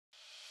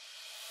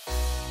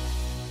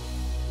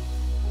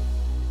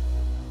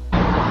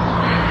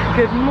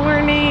Good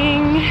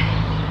morning.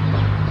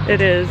 It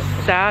is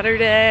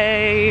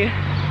Saturday.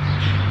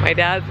 My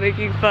dad's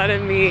making fun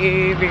of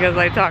me because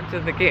I talk to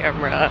the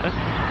camera.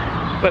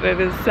 But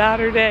it is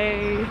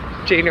Saturday,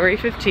 January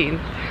 15th.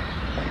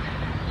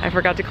 I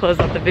forgot to close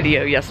out the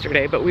video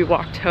yesterday, but we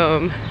walked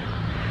home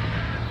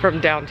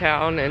from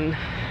downtown and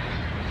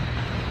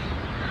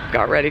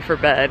got ready for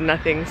bed.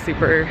 Nothing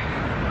super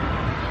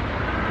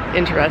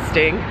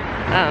interesting.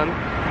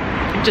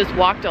 Just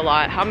walked a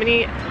lot. How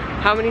many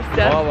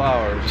steps? 12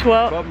 hours.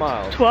 12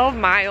 miles. 12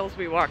 miles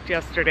we walked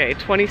yesterday.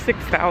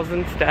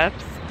 26,000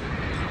 steps.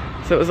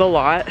 So it was a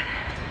lot.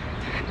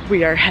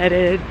 We are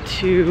headed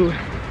to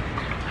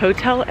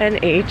Hotel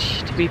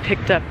NH to be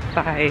picked up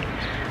by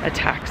a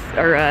taxi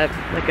or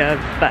like a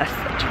bus,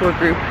 a tour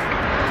group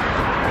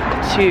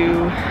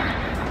to,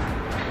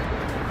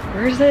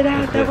 where is it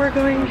at that we're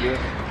going?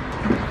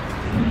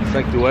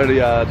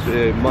 Sanctuaria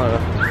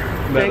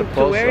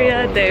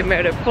de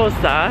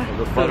Mariposa,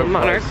 so the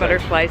Monarch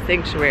Butterfly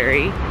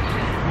Sanctuary.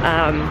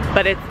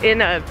 But it's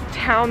in a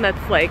town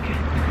that's like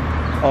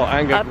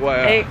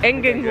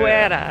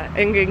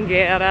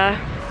Angangueo,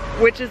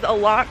 which is a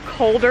lot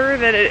colder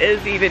than it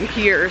is even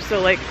here. So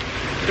like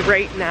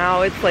right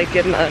now it's like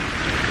in the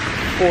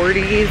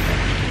 40s.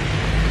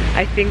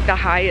 I think the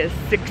high is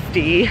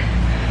 60.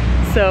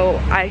 So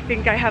I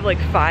think I have like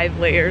 5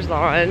 layers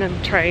on.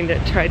 I'm trying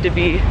to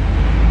be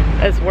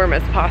as warm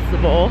as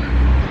possible.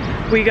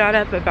 We got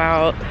up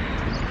about,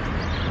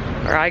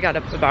 or I got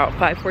up about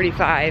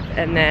 5:45,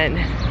 and then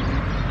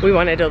we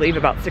wanted to leave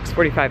about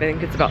 6:45. I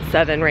think it's about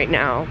 7 right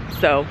now.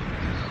 So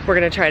we're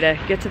gonna try to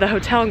get to the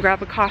hotel and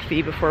grab a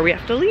coffee before we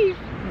have to leave.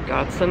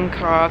 Got some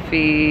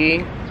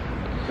coffee,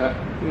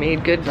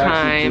 made good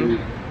time.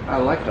 I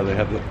like how they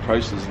have the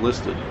prices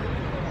listed.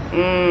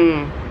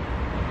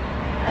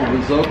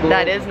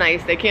 That is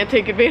nice. They can't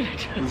take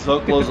advantage of it. The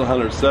Zocalo's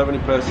 170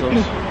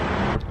 pesos.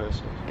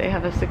 They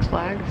have a Six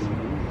Flags?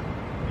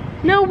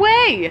 No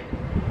way!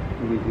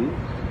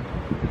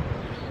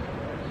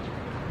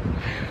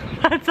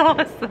 That's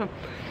awesome.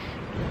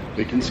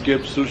 We can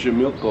skip Sushi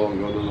Milko and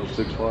go to those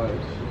Six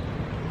Flags.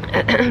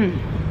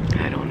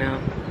 I don't know.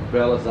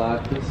 Bella's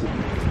Artis.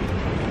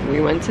 We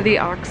went to the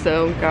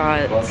OXXO,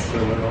 got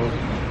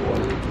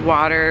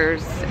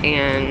waters,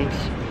 and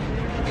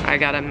I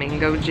got a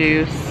mango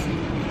juice.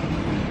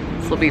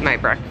 This will be my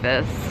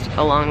breakfast,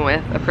 along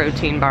with a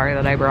protein bar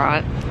that I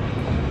brought.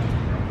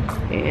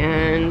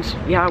 And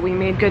yeah, we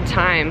made good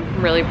time.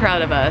 I'm really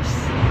proud of us.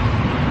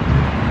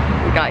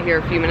 We got here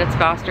a few minutes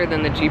faster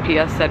than the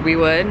GPS said we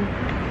would.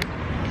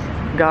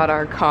 Got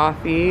our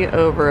coffee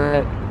over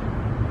at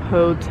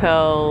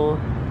Hotel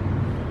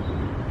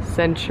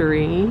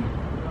Century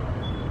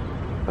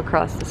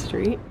across the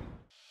street.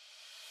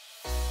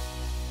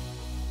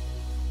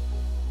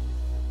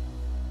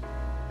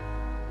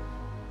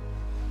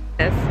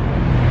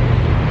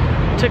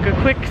 Took a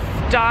quick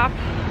stop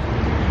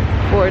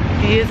for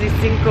 15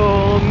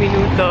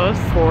 minutos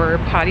for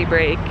potty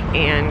break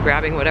and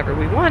grabbing whatever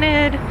we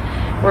wanted.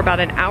 We're about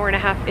an hour and a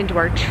half into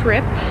our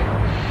trip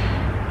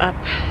up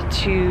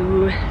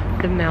to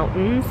the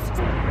mountains.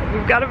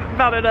 We've got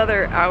about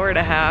another hour and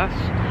a half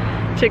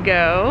to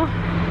go.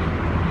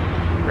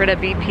 We're at a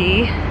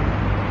BP.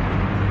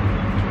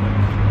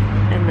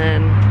 And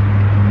then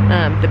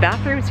the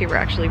bathrooms here were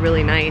actually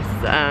really nice.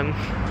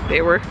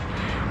 They were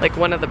like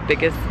one of the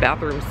biggest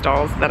bathroom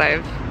stalls that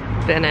I've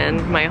been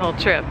in my whole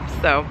trip,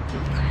 so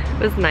it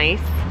was nice.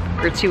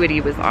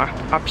 Gratuity was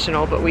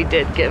optional, but we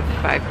did give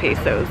 5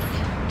 pesos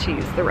to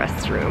use the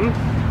restroom.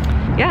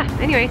 Yeah,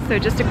 anyway, so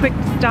just a quick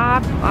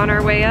stop on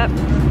our way up.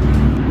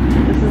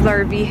 This is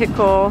our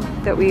vehicle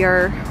that we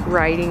are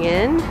riding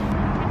in.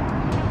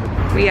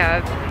 We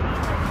have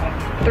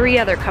 3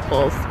 other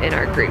couples in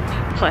our group,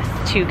 plus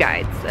 2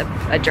 guides,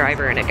 a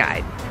driver and a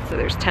guide. So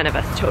there's 10 of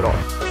us total.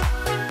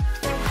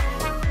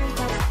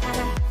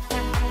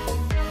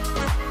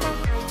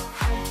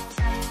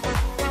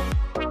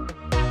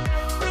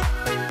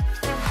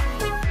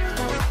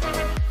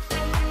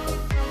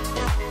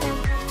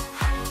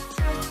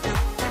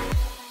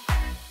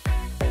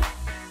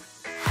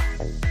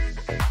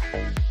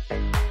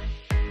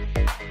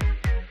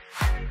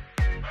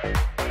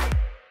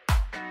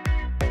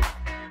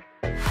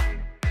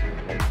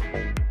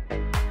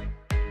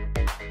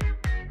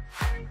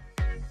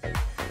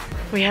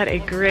 We had a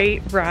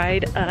great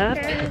ride up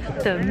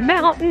the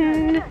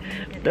mountain.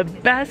 The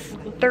best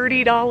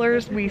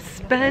 $30 we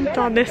spent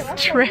on this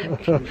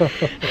trip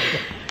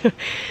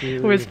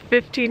was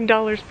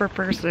 $15 per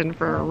person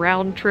for a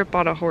round trip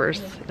on a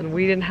horse. And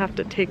we didn't have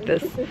to take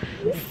this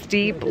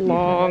steep,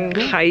 long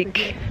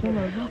hike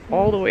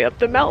all the way up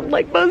the mountain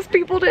like most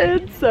people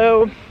did.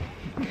 So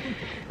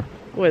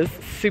it was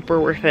super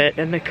worth it.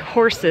 And the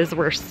horses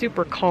were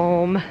super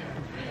calm,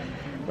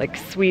 like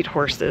sweet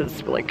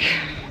horses, like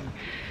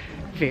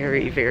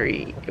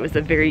it was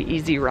a very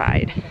easy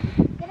ride,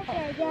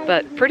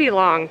 but pretty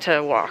long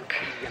to walk.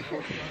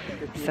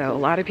 So a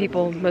lot of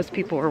people, most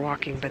people were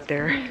walking, but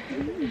the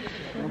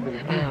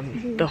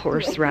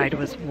horse ride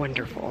was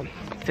wonderful.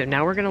 So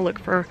now we're gonna look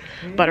for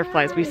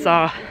butterflies. We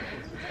saw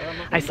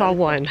I saw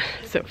one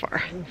so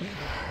far.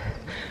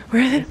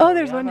 Where are they? Oh,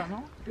 there's one.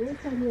 Yeah,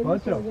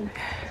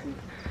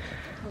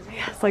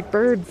 it's like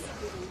birds.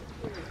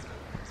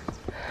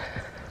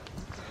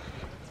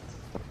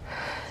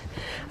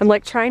 I'm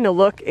like trying to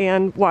look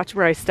and watch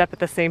where I step at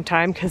the same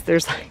time because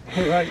there's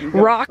like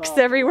rocks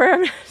everywhere.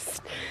 I'm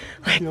just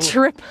like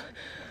trip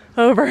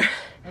over. I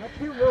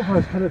can't remember if I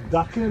was kind of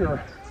ducking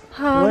or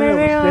oh, there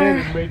they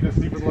are. Made this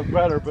even look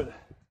better, but.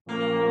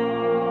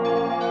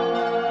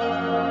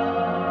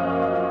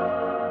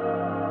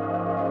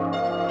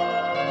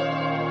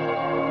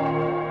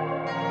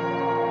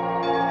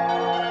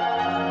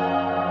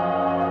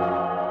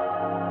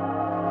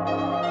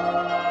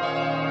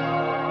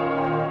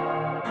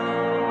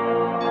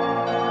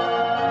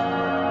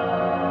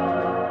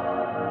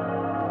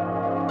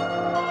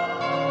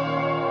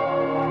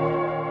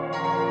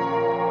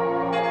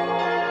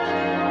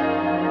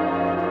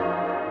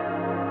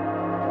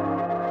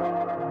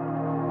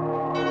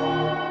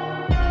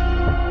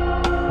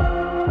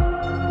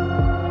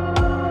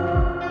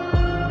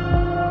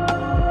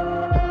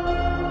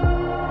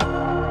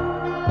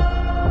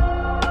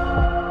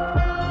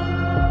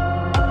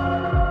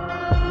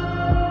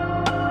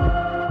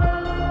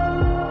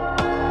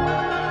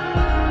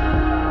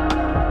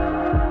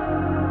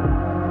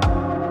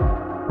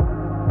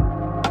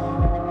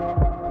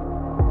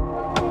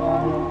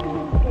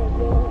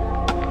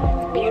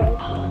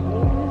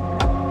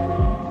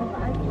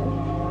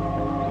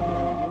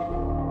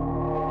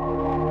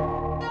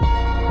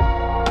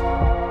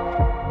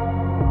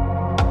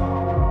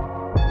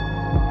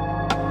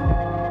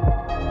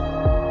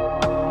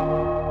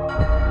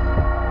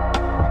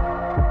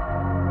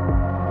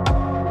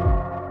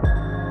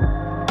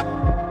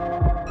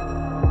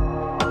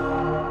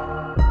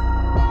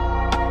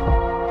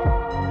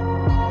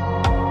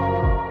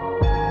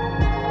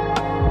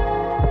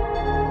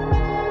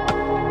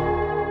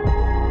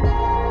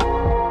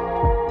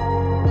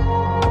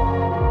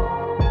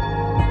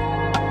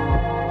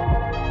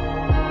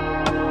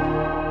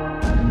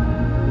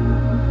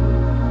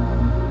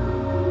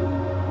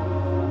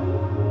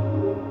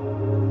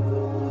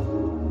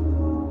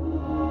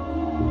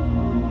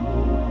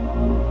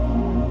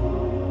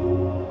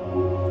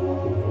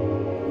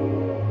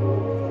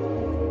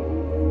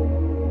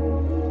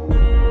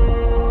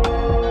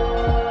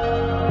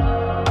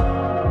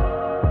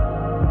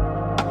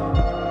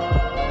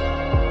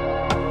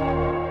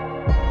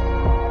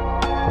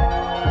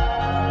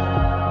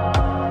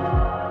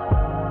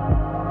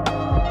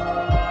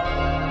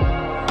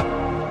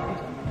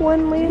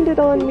 One landed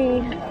on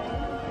me.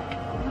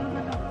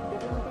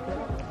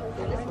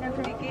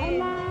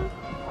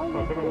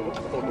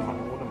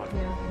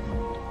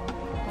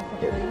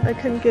 I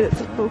couldn't get it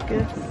to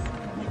focus.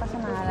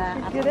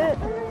 Get it?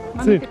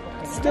 See.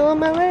 Still on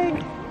my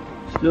leg.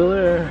 Still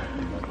there.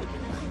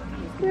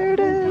 There it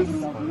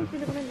is.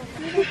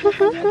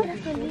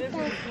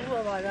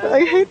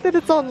 I hate that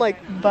it's on like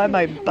by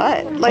my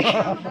butt. Like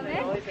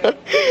I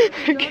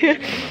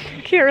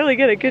can't really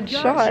get a good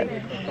shot.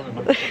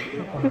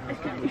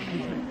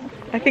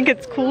 I think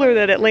it's cooler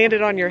that it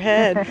landed on your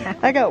head.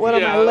 I got one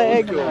on my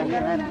leg.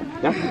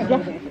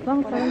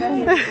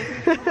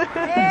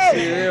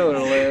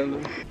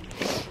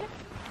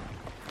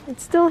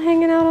 It's still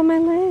hanging out on my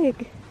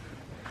leg.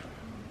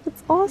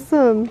 It's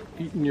awesome.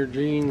 Eating your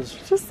jeans.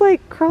 Just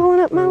like crawling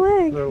up my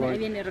leg.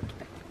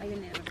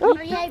 Oh,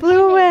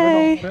 flew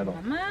away.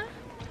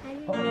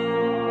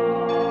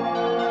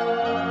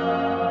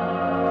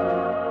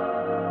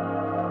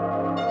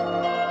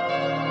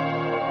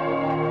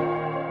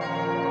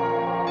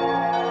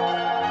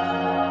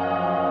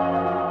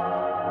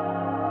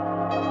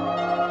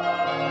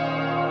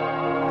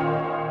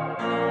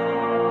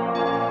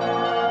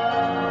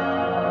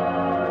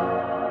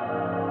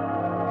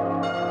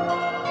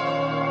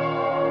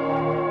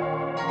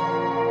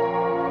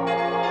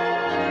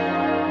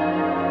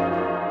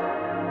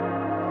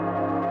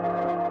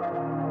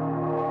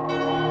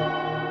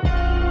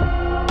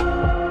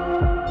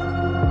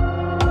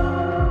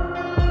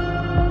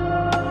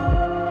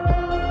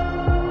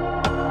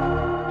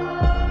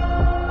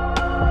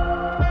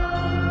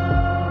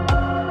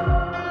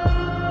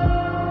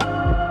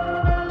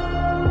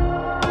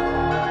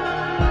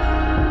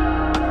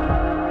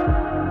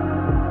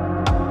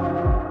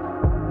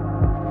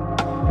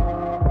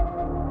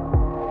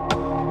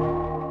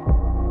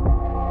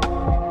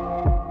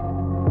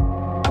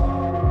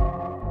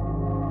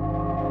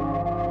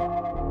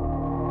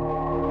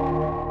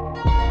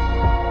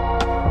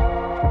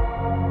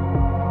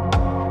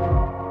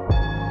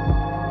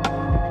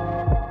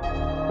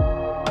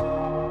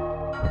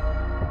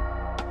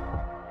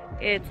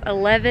 It's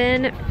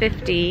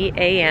 11:50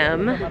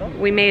 a.m.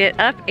 We made it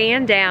up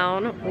and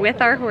down with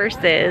our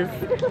horses.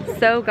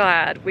 So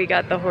glad we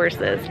got the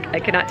horses. I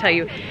cannot tell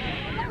you.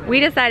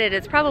 We decided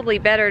it's probably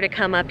better to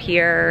come up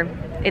here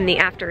in the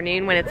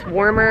afternoon when it's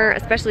warmer,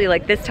 especially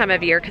like this time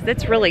of year, because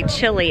it's really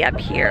chilly up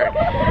here.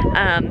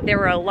 There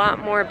were a lot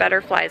more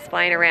butterflies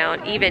flying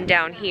around, even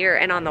down here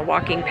and on the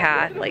walking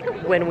path, like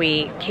when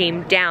we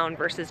came down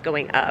versus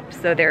going up.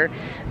 So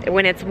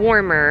when it's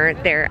warmer,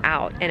 they're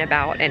out and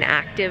about and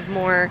active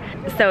more.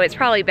 So it's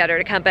probably better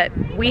to come, but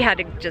we had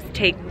to just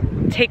take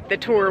the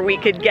tour we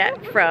could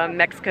get from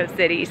Mexico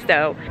City.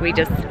 So we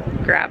just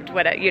grabbed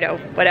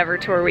whatever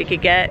tour we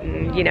could get,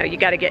 and you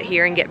got to get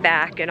here and get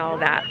back and all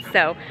that.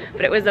 So,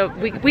 but it was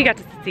we got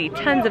to see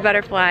tons of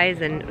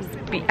butterflies, and it was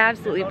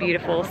absolutely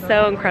beautiful,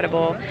 so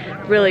incredible,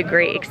 really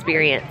great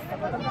experience.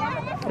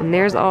 And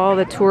there's all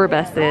the tour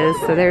buses,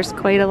 so there's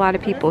quite a lot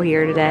of people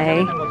here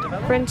today.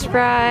 French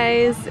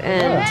fries,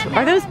 and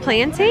are those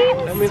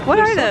plantains? I mean, what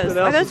are those? something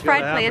Are else those is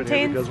fried gonna happen here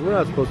plantains? because we're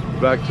not supposed to be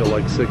back till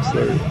like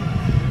 6:30.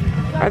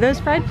 Are those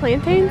fried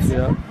plantains?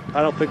 Yeah.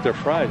 I don't think they're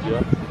fried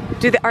yet.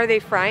 Are they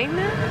frying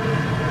them?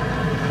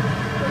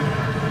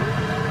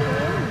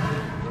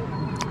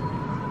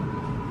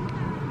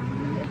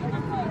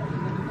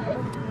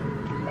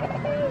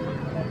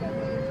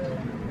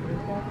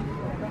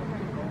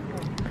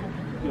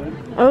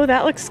 Oh,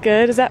 that looks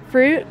good. Is that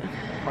fruit?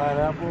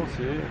 Pineapple,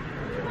 see?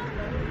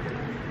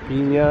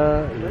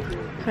 Piña.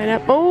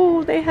 Pineapple.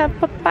 Oh, they have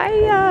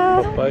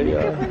papaya.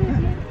 Papaya.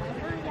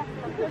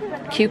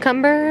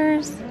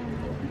 Cucumbers.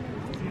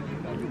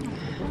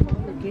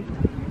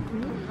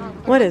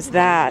 What is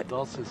that?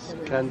 Dulces,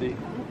 candy.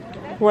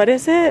 What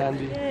is it?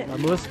 Candy. La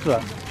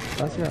muestra.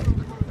 Gracias.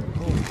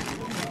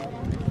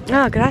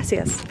 Oh,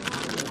 gracias.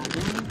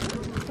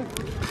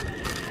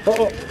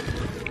 Oh,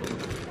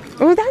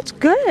 Oh, that's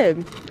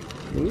good.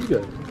 really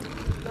good.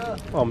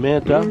 Oh,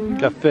 menta,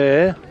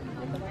 café,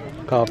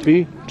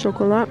 coffee.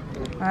 Chocolate.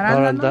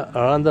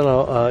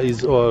 Arandano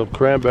is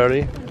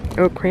cranberry.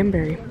 Oh,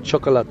 cranberry.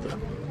 Chocolate.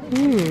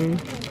 Hmm.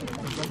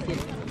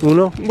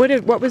 Uno.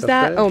 What was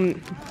that? Cafe? Oh,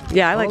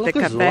 yeah, I like Oh, the look,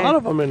 there's cafe. a lot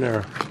of them in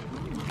there.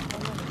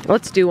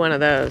 Let's do one of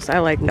those. I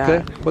like that.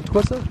 Okay. What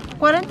cuesta?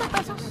 40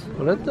 pesos.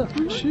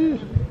 40?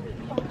 Shit.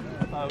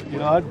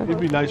 It'd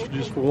be nice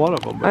just for one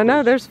of them. I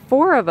know, there's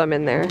 4 of them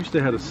in I there. wish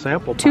they had a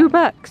sample.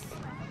 $2.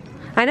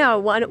 I know,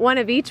 one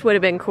of each would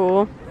have been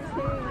cool.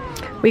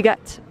 We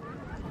got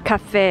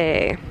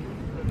cafe.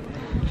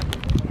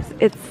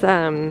 It's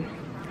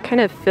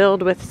kind of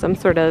filled with some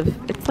sort of,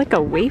 it's like a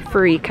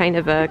wafery kind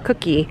of a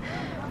cookie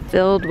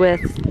filled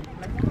with,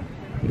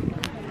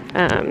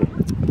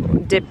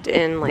 dipped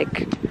in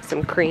like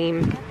some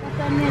cream.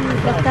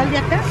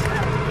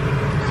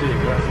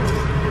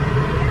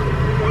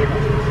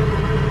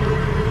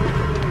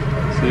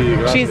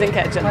 Cheese and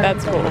ketchup,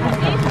 that's cool.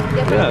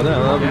 Yeah,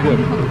 that'll be good.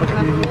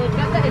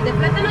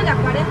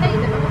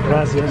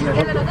 Gracias.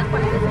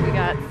 We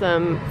got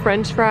some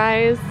French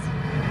fries,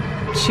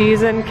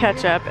 cheese and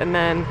ketchup, and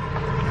then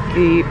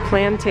the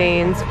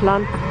plantains,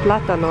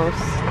 plátanos.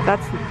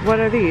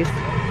 What are these?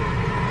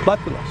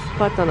 Plátanos.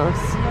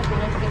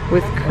 Plátanos.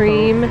 With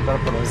cream,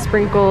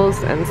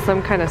 sprinkles, and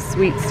some kind of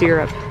sweet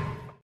syrup.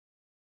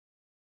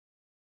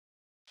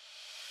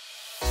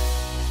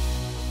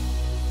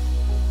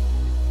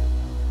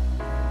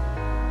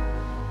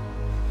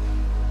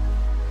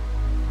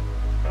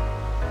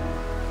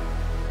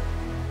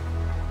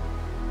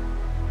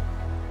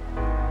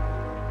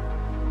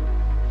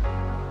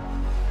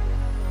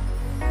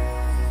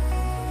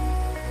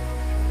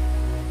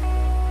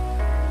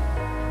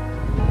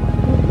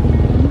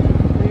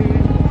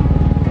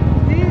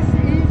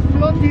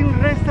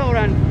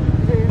 Restaurant.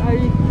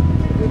 Ahí.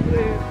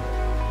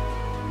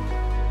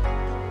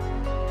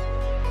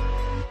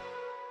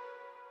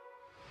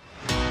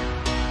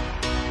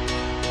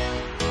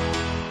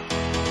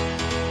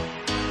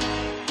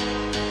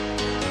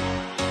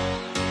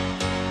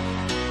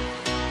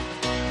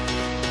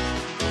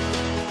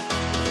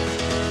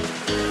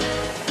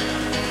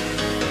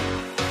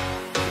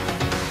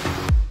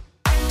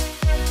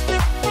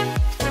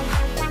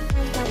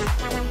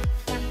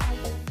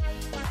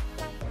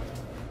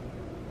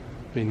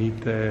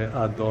 Venite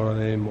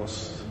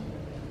adoremos.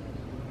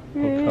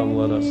 Oh, come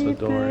let us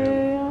adore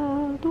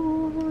him.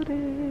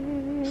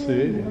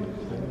 Sí.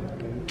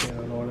 Venite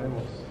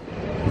adoremos.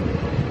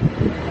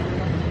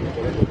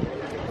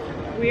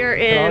 We are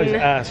I always in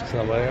ask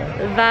somebody.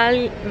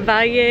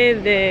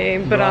 Valle de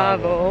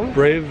Bravo.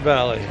 Brave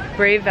Valley.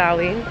 Brave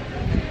Valley.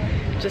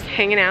 Just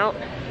hanging out.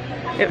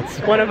 It's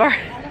one of our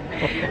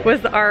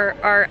was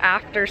our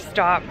after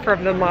stop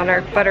from the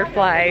Monarch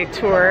Butterfly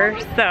tour.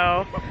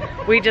 So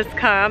we just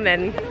come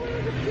and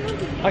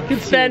I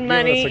could spend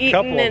money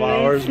eating and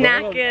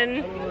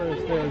snacking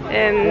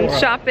and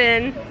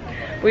shopping.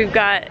 We've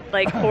got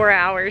like 4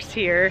 hours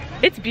here.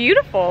 It's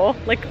beautiful.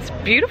 Like, it's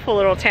a beautiful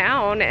little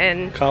town,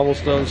 and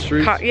cobblestone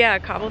streets. yeah,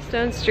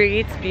 cobblestone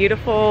streets,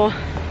 beautiful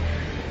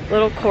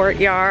little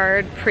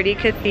courtyard, pretty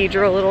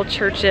cathedral, little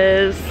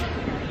churches,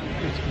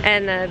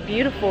 and a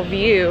beautiful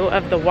view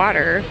of the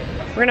water.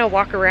 We're gonna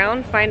walk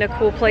around, find a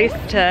cool place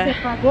to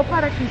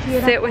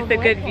sit with a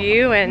good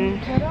view and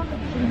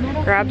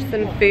grab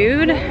some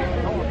food,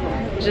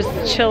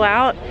 just chill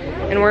out.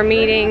 And we're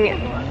meeting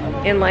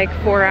in like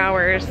 4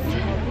 hours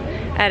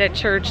at a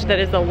church that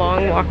is a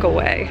long walk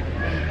away.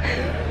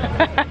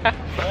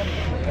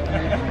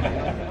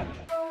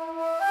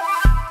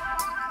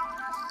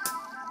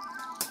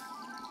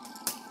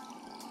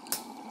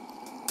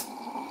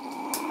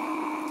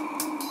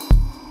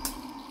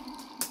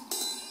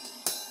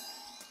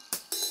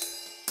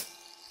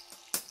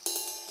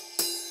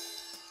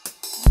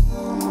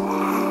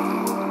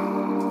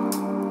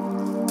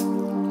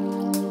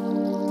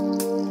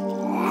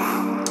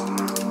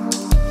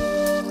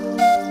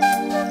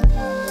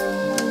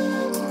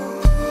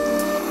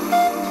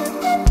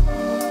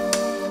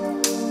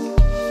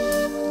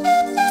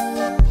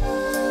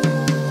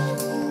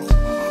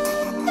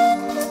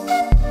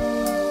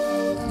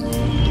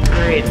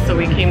 So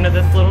we came to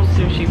this little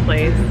sushi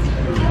place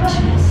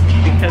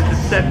because it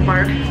said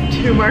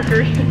 2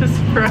 margaritas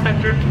for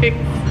 100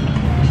 pesos.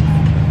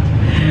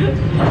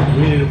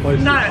 We need a place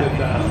to sit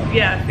down.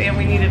 Yes, and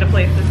we needed a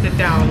place to sit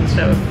down.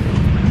 So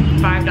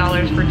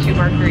 $5 for 2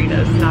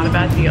 margaritas, not a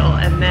bad deal.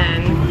 And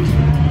then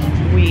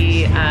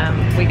we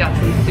got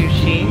some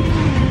sushi,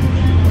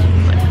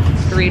 like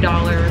 $3,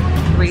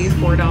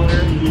 $4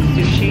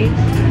 sushi.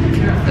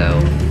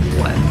 So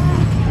what?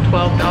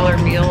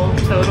 $12 meal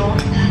total.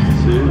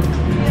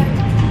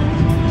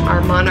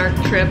 Our Monarch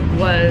trip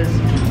was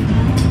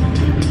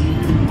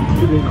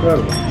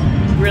incredible.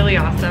 Really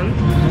awesome.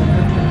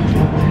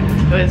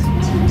 It was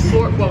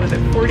what was it,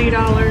 $40,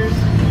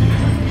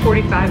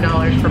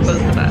 $45 for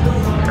both of us,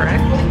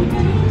 correct?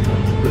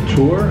 The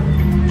tour?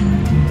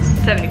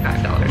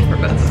 $75 for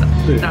both of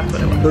us. That's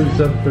what it was.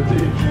 $37.50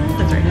 each.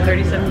 That's right,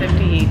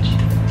 $37.50 each.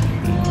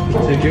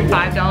 Ticket?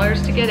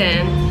 $5 to get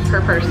in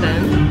per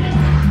person,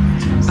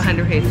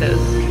 100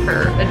 pesos per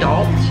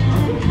adult.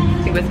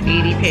 I think it was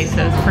 80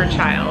 pesos per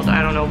child.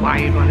 I don't know why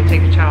you'd want to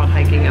take a child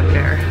hiking up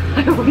there.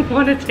 I wouldn't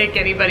want to take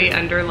anybody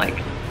under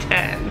like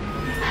 10.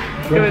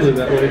 Especially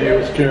that lady who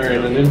was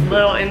carrying an infant.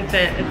 Little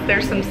infant.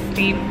 There's some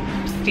steep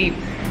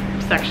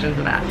sections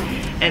of that.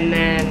 And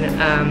then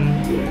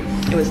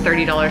it was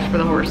 $30 for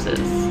the horses.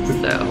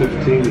 So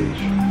 15 each.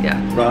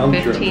 yeah, Round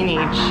 15 trip.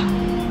 each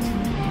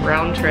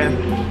round trip.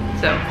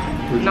 So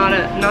not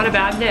a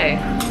bad day.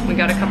 We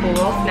got a couple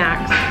little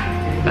snacks,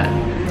 but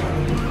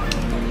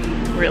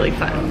really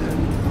fun.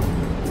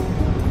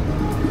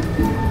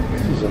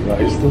 This is a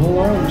nice little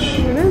lunch.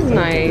 It is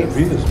nice. It can't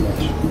be this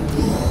much.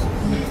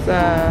 It's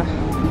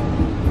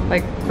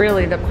like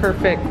really the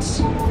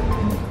perfect.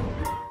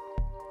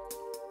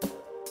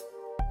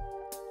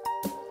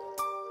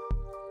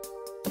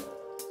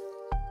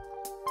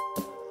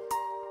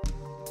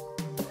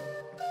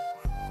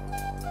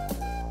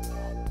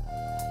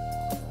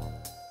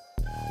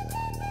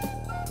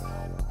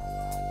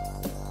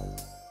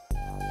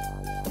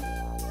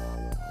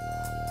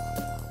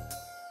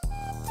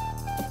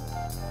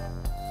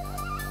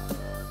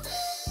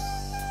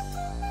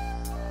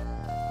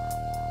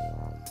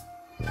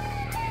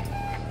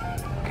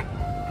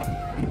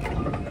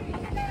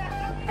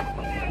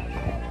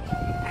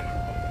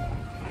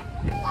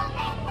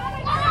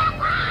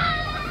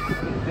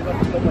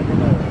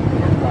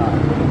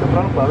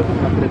 A veces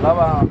me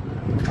entregaba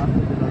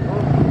antes de las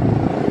 2.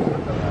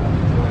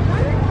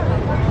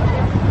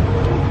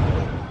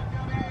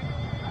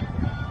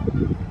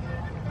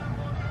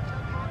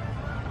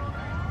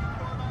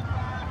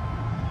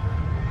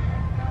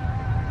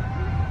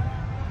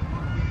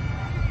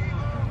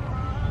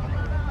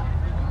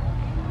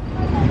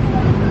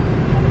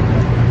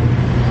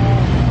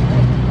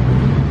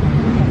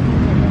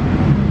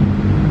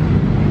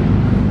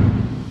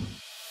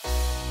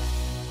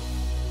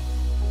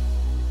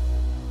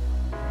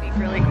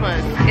 Really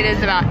close. It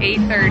is about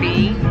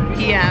 8:30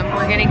 p.m.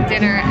 We're getting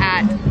dinner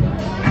at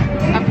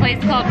a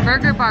place called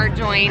Burger Bar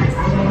Joint.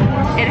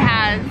 It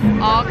has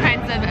all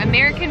kinds of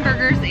American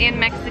burgers and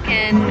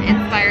Mexican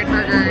inspired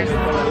burgers.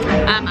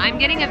 I'm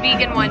getting a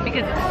vegan one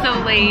because it's so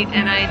late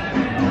and I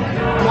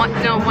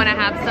don't want to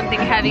have something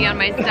heavy on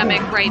my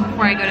stomach right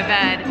before I go to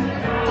bed.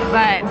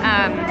 But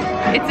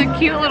it's a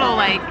cute little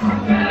like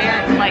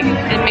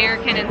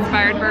American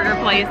inspired burger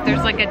place.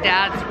 There's like a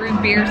dad's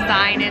root beer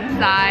sign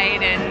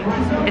inside and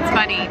it's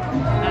funny.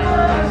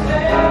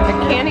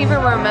 I can't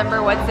even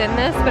remember what's in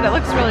this, but it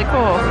looks really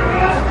cool.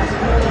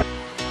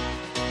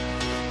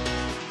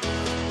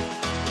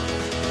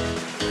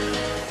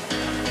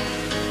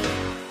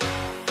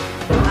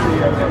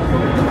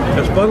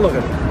 It's fun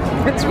looking.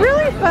 It's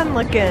really fun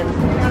looking.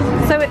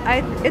 So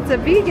it's a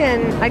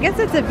vegan, I guess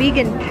it's a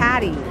vegan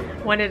patty.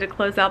 Wanted to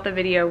close out the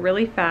video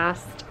really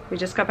fast. We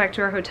just got back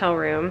to our hotel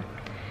room.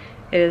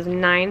 It is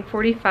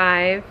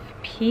 9:45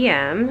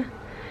 p.m.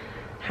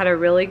 Had a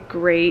really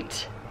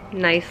great,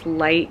 nice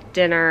light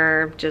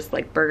dinner, just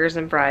like burgers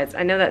and fries.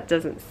 I know that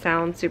doesn't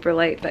sound super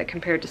light, but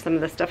compared to some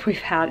of the stuff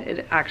we've had,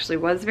 it actually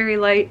was very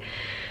light.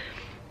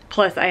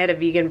 Plus I had a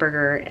vegan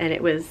burger and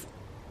it was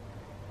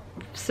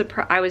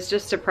I was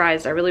just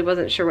surprised. I really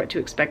wasn't sure what to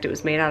expect. It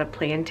was made out of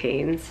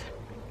plantains.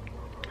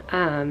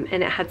 And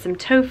it had some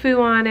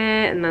tofu on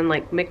it and then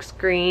like mixed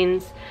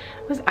greens.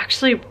 It was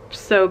actually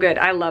so good.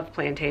 I love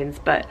plantains,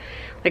 but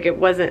like it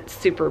wasn't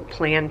super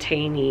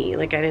plantain-y.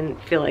 Like I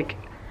didn't feel like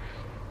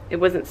it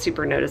wasn't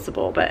super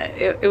noticeable, but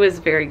it was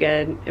very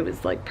good. It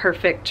was like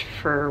perfect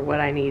for what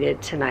I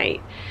needed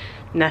tonight.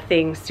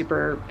 Nothing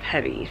super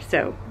heavy.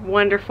 So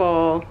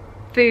wonderful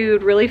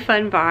food, really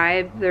fun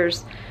vibe.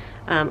 There's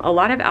a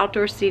lot of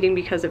outdoor seating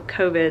because of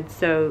COVID,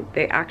 so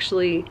they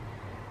actually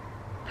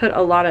put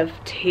a lot of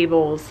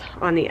tables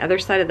on the other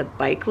side of the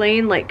bike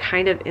lane, like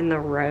kind of in the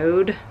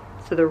road.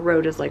 So the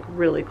road is like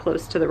really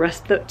close to the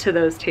rest to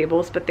those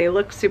tables, but they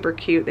look super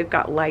cute. They've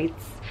got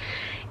lights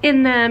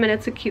in them and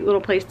it's a cute little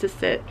place to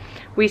sit.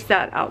 We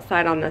sat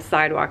outside on the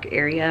sidewalk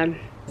area.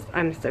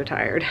 I'm so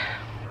tired.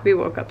 We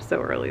woke up so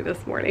early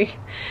this morning.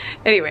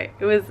 Anyway,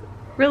 it was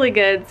really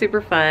good,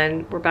 super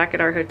fun. We're back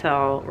at our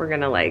hotel. We're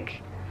gonna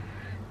like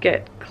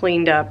get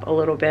cleaned up a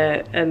little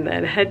bit and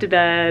then head to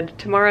bed.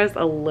 Tomorrow's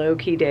a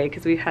low-key day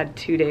because we've had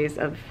 2 days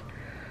of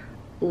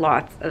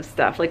lots of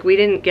stuff. Like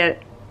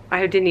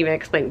I didn't even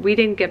explain. We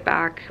didn't get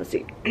back, let's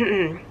see,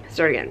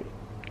 start again.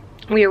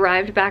 We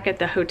arrived back at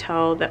the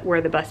hotel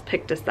where the bus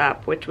picked us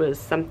up, which was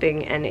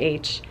something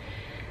NH,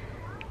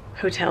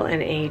 Hotel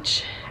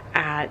NH,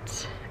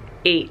 at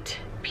 8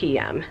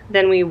 p.m.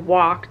 Then we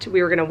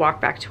were gonna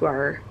walk back to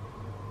our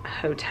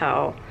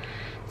hotel.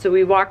 So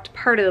we walked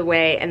part of the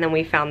way and then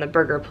we found the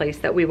burger place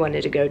that we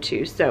wanted to go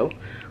to. So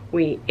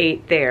we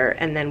ate there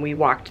and then we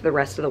walked the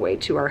rest of the way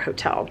to our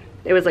hotel.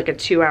 It was like a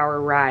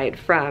 2-hour ride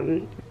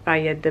from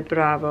Valle de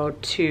Bravo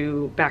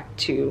back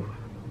to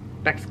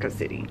Mexico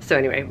City. So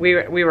anyway,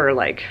 we were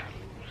like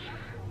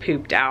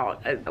pooped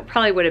out. It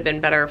probably would have been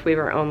better if we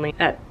were only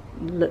at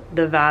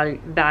the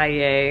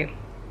Valle,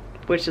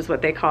 which is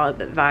what they call it,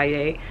 the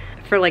Valle,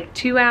 for like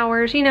 2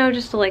 hours, you know,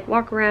 just to like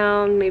walk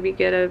around, maybe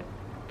get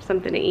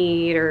something to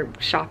eat or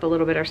shop a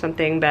little bit or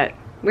something. But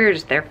we were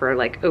just there for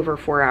like over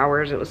 4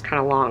 hours. It was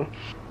kind of long,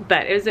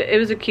 but it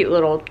was a cute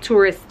little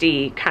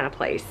touristy kind of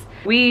place.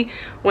 We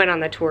went on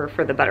the tour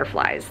for the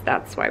butterflies.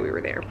 That's why we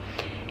were there.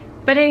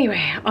 But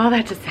anyway, all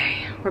that to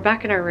say, we're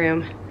back in our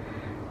room,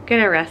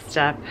 gonna rest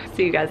up.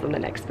 See you guys on the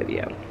next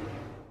video.